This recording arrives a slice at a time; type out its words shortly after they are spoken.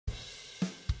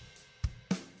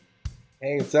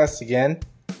Hey, it's us again,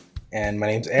 and my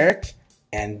name's Eric,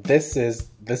 and this is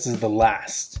the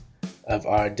last of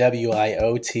our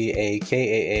WIOTAKAA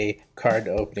card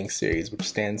opening series, which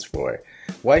stands for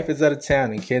Wife is out of town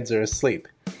and kids are asleep.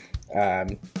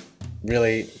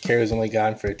 Really, Carrie was only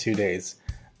gone for 2 days,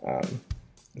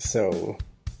 so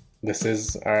this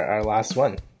is our last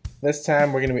one. This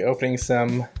time we're going to be opening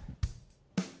some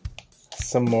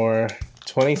more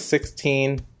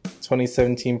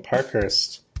 2016-2017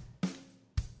 Parkhurst.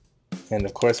 And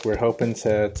of course, we're hoping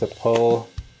to pull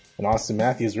an Auston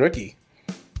Matthews rookie.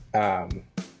 But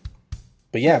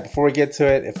yeah, before we get to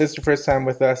it, if this is your first time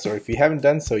with us, or if you haven't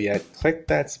done so yet, click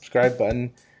that subscribe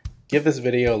button, give this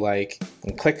video a like,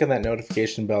 and click on that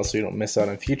notification bell so you don't miss out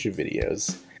on future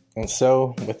videos. And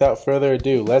so, without further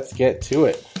ado, let's get to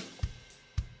it.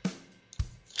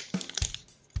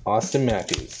 Auston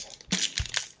Matthews.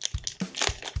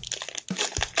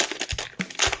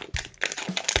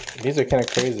 These are kind of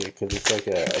crazy because it's like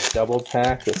a double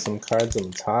pack with some cards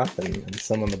on the top and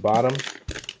some on the bottom.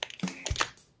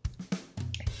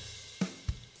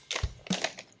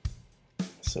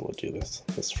 So we'll do this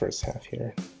first half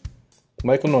here.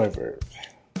 Michael Neuvirth,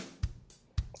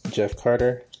 Jeff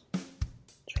Carter,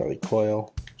 Charlie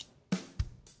Coyle,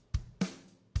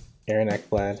 Aaron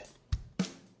Ekblad,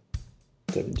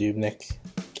 Devin Dubnyk,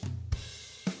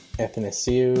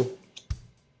 Athanasiou,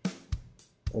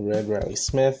 Red Riley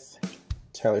Smith,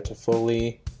 Tyler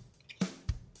Toffoli,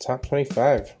 top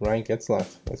 25, Ryan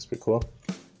Getzlaf, that's pretty cool.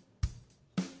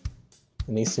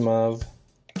 Anisimov,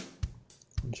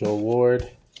 Joel Ward,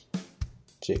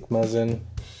 Jake Muzzin.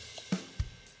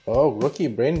 Oh, rookie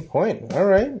Braden Point,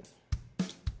 alright.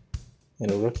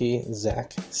 And a rookie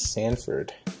Zach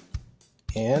Sanford.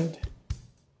 And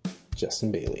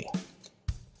Justin Bailey.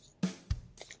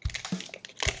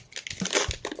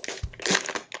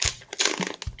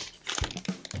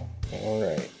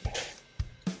 Alright.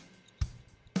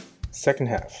 Second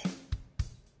half.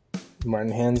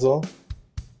 Martin Hansel.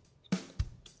 Is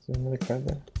there another card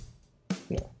there?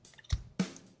 No.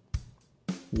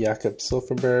 Jakob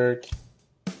Silfverberg.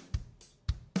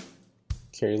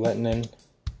 Carrie Lettinen.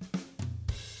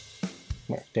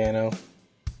 Mark Dano.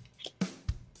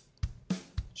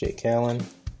 Jake Allen.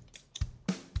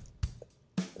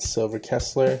 Silver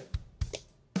Kessler.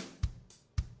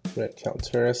 Red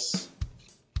Kalturis.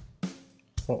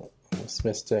 Oh, almost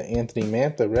missed Anthony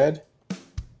Mantha, red.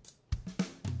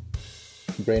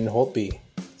 Braden Holtby,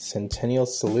 Centennial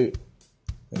Salute.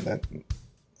 And that's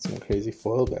some crazy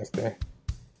foil back there.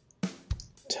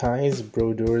 Ties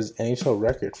Brodeur's NHL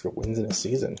record for wins in a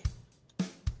season.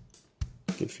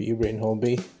 Good for you, Braden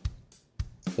Holtby.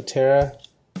 Laterra,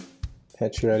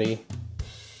 Pacioretty,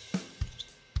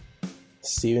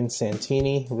 Steven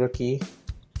Santini, rookie.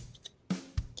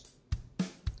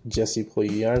 Jesse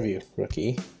Puljujarvi,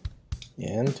 rookie,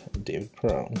 and David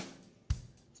Perron.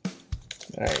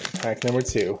 Alright, pack number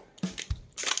 2.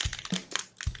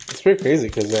 It's pretty crazy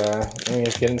because, I mean,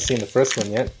 if you hadn't seen the first one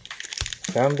yet,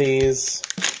 found these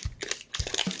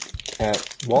at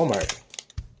Walmart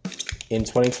in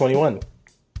 2021.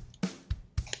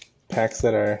 Packs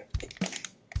that are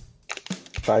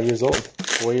 5 years old,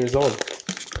 4 years old.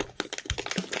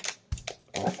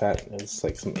 I thought it was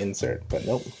like some insert, but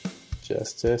nope.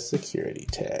 Just a security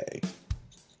tag.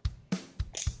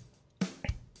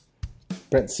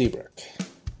 Brent Seabrook.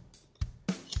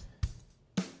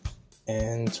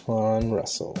 Antoine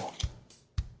Russell.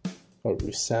 Or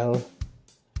Roussel.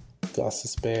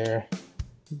 Gosses Bear.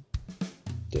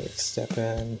 Derek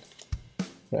Stepan.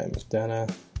 Ryan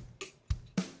McDonough.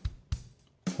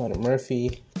 Connor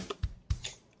Murphy.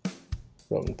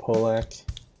 Roman Polak.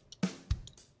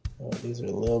 Oh, these are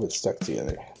a little bit stuck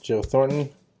together. Joe Thornton.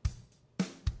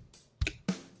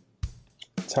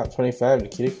 Top 25,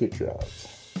 Nikita Kucherov.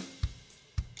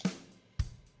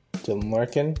 Dylan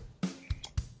Larkin.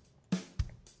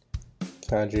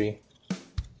 Kadri.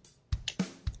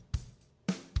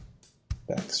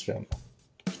 Backstrom.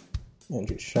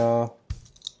 Andrew Shaw.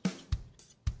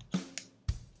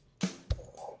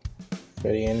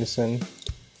 Freddie Anderson.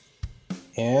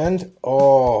 And,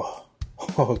 oh,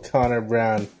 Connor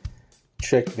Brown.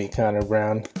 Tricked me, Connor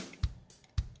Brown.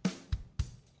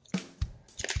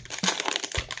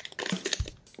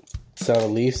 Saw the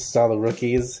Leafs, saw the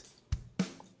rookies.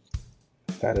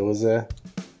 Thought it was a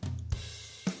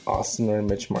Austin or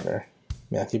Mitch Marner.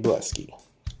 Matthew Bolesky.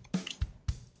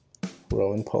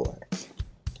 Rowan Polak.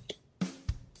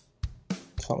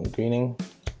 Colin Greening.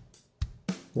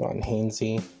 Ron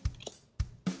Hainsey.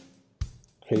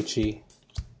 Krejci.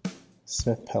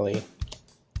 Smith Pelly.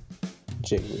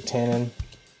 Jake Luttanen.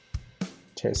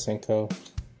 Tarasenko.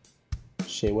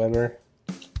 Shea Weber.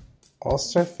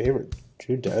 All-Star favorite,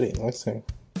 Drew Doughty. Looks like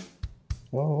a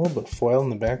little bit of foil in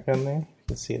the background there. You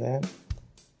can see that.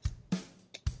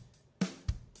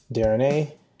 Darren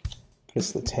A,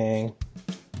 Chris Letang,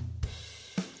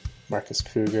 Marcus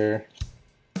Kruger,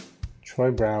 Troy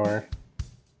Brower,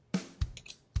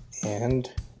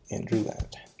 and Andrew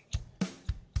Ladd.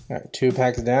 Alright, 2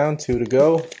 packs down, 2 to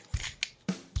go.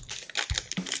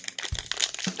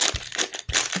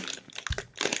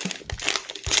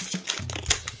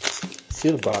 See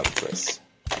the bottom first.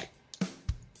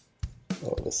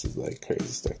 Oh, this is like crazy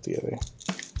stuck together.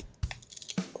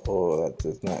 Oh, that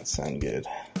does not sound good.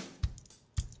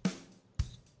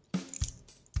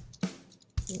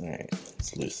 Alright,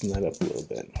 let's loosen that up a little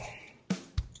bit.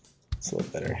 It's a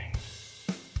little better.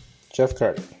 Jeff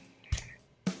Carter,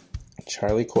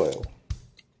 Charlie Coyle,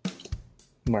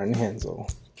 Martin Hansel,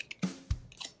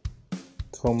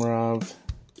 Komarov,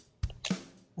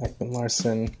 Ekman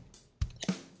Larson,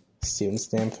 Steven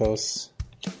Stamkos,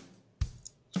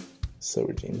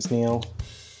 Silver James Neal,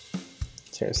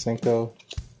 Tarasenko.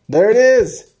 There it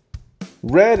is!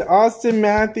 Red Auston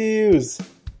Matthews!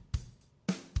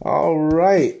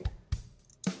 Alright.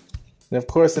 And of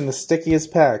course in the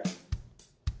stickiest pack.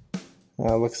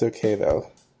 Looks okay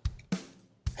though.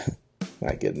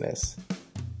 My goodness.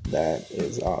 That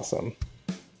is awesome.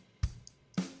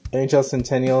 NHL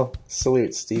Centennial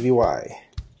Salute, Stevie Y.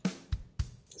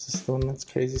 Is this the one that's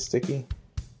crazy sticky?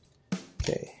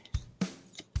 Okay.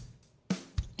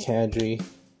 Kadri.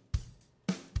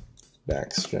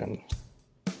 Backstrom.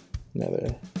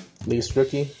 Another Leafs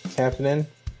rookie, Kapanen.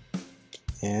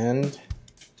 And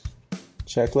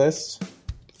checklist.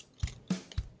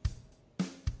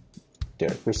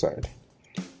 Derek Brassard.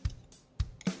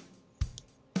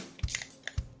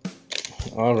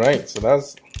 Alright, so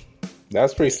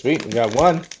that's pretty sweet. We got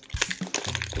one.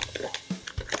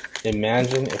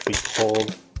 Imagine if we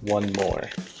pulled one more.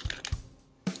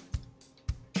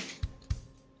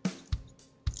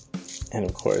 And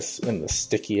of course, in the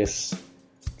stickiest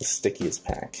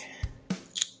pack.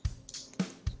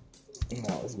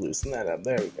 Now let's loosen that up.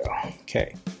 There we go.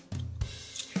 Okay.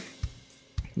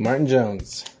 Martin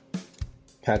Jones,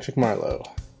 Patrick Marleau,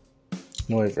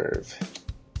 Neuvirth,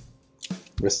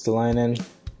 Ristolainen,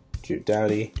 Drew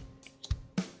Doughty,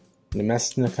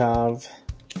 Nemesnikov,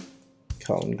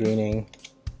 Colin Greening,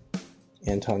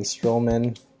 Anton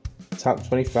Strollman, top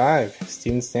 25,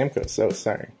 Steven Stamkos. Oh,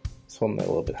 sorry. Just holding that a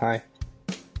little bit high.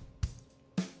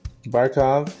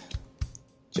 Barkov,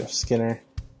 Jeff Skinner,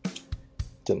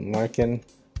 Dylan Larkin,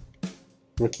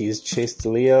 rookies Chase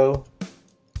DeLeo,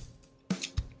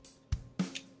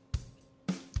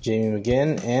 Jamie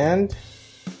McGinn, and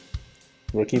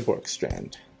rookie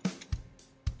Borkstrand.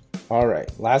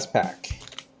 Alright, last pack.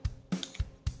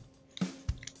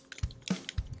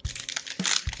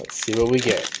 Let's see what we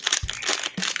get.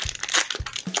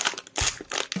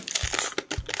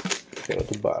 Go at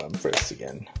the bottom first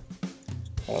again.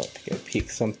 Oh, I think I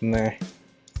peeked something there.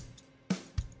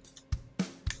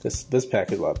 This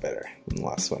pack is a lot better than the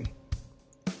last one.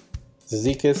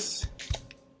 Zizekas,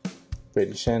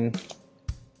 Brady Shen,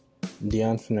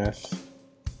 Dion Phaneuf,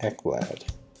 Ekblad,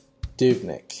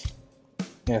 Dubnik,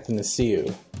 Anthony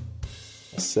Siu,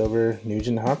 a silver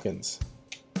Nugent Hopkins,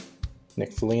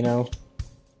 Nick Foligno,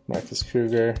 Marcus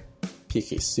Kruger,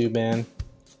 PK Subban.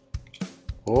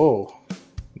 Oh,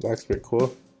 that's pretty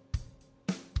cool.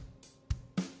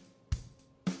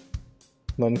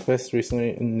 Lundqvist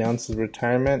recently announced his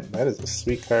retirement. That is a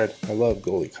sweet card. I love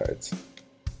goalie cards.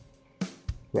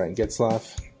 Ryan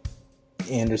Getzlaf,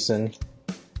 Anderson,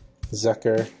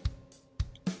 Zucker,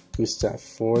 Gustav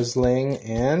Forsling,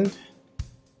 and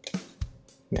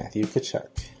Matthew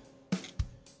Tkachuk.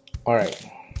 Alright.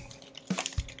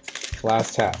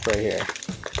 Last half right here.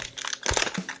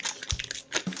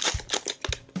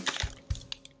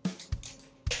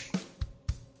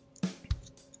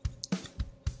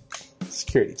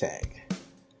 Security tag.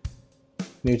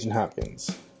 Nugent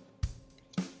Hopkins,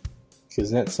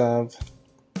 Kuznetsov,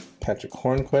 Patrick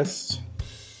Hornquist,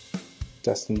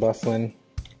 Dustin Byfuglien,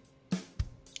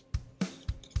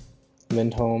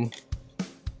 Lindholm,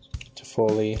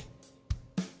 Toffoli,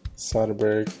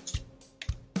 Soderberg,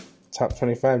 top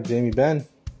 25 Jamie Benn,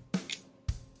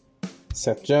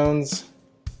 Seth Jones,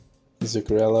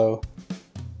 Zuccarello,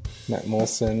 Matt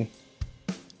Molson,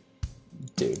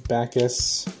 David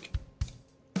Backes.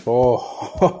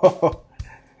 Oh,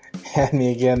 had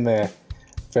me again there.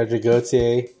 Frederic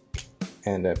Gauthier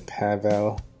and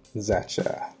Pavel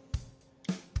Zacha.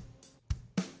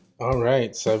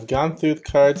 Alright, so I've gone through the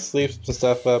cards, sleeved some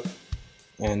stuff up,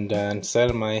 and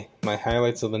decided my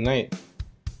highlights of the night.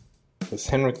 This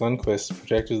Henrik Lundqvist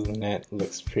Protectors of the Net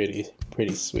looks pretty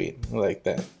sweet. I like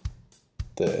that.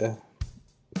 The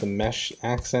mesh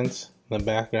accent in the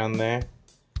background there.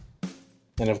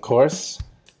 And of course,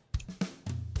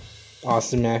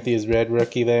 Auston Matthews red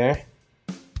rookie there.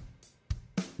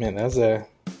 Man, those are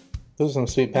some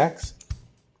sweet packs.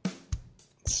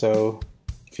 So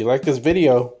if you like this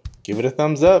video, give it a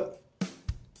thumbs up.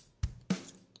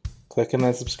 Click on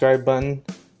that subscribe button.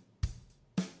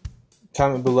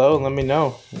 Comment below and let me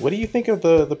know. What do you think of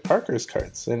the Parkhurst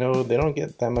cards? I know they don't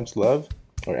get that much love,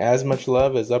 or as much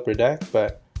love as Upper Deck,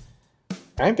 but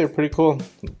I think they're pretty cool.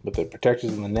 With the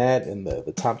Protectors in the Net and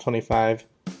the top 25,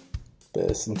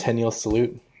 the Centennial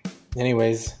Salute.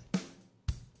 Anyways,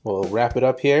 we'll wrap it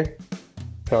up here.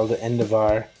 Probably the end of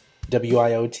our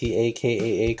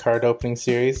WIOTAKAA card opening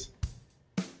series.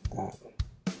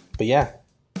 But yeah,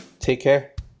 take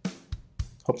care.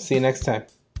 Hope to see you next time.